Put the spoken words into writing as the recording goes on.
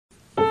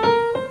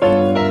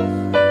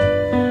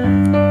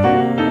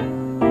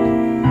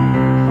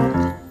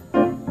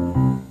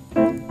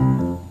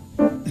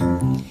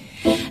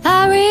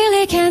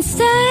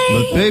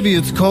baby,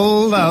 it's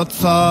cold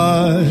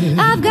outside.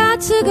 I've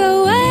got to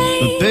go away.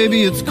 But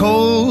baby, it's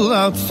cold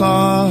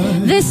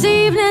outside. This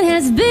evening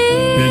has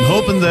been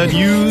hoping that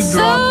you'd so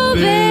drop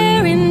in.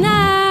 very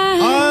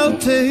nice. I'll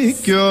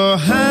take your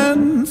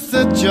hand,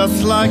 they're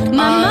just like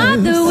My ice.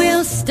 mother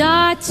will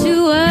start to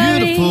worry.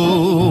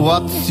 Beautiful,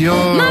 what's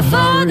your My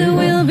father hurry?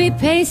 will be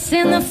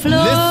pacing the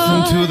floor. Listen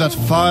to that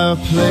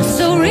fireplace.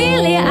 So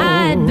really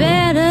I'd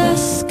better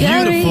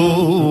scurry.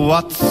 Beautiful,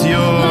 what's your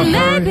Well,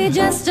 hurry? maybe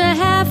just a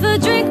half a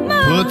drink more.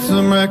 Put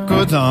some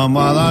records on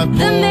while I pull.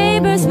 The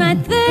neighbors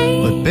might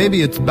think, but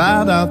baby, it's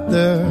bad out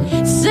there.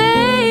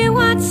 say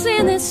what's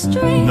in the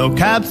street. No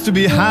cabs to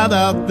be had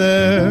out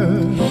there.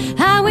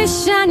 I wish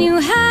I knew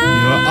how.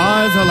 Your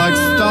eyes are like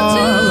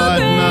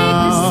starlight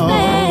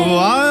now.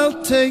 I'll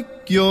take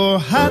your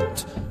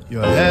hat.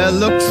 Your hair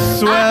looks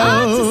swell. I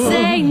ought to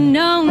say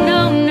no, no,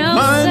 no,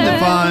 Mind sir.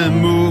 if I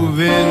move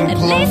in At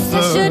closer? least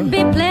there should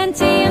be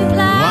plenty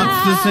implied. What's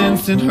the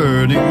sense in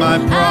hurting my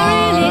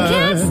pride? I really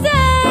can't stay.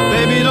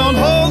 Baby, don't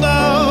hold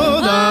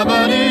out.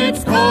 But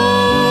it's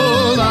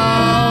cold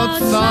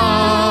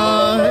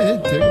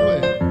outside. Take it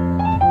away.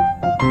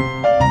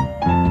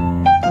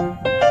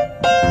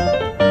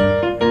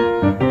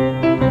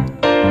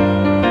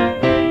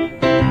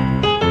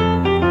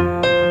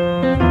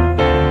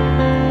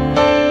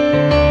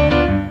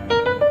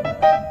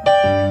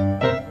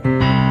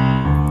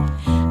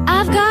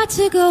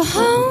 To go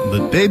home.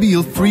 But baby,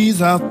 you'll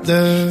freeze out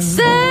there.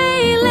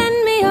 Say,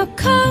 lend me your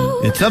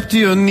coat. It's up to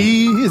your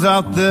knees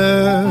out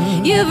there.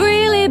 You've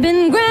really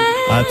been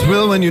great. I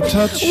thrill when you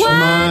touch Why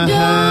my don't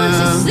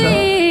hand. you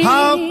see?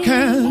 How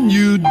can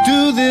you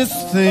do this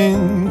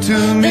thing to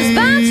me? There's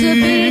bound to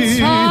be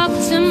talk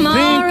tomorrow.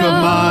 Think of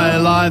my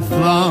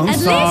lifelong At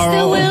sorrow. least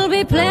there will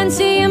be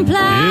plenty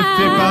implied. If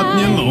you got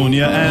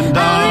pneumonia and I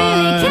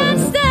die, really can't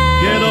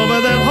stay. get over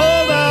that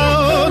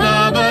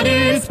holdout. But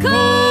it's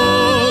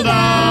cold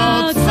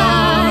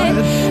outside.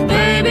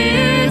 Baby,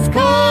 it's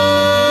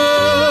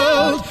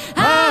cold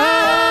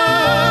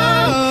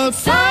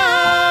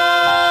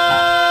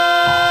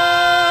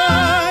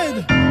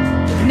outside.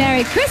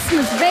 Merry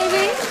Christmas,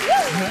 baby.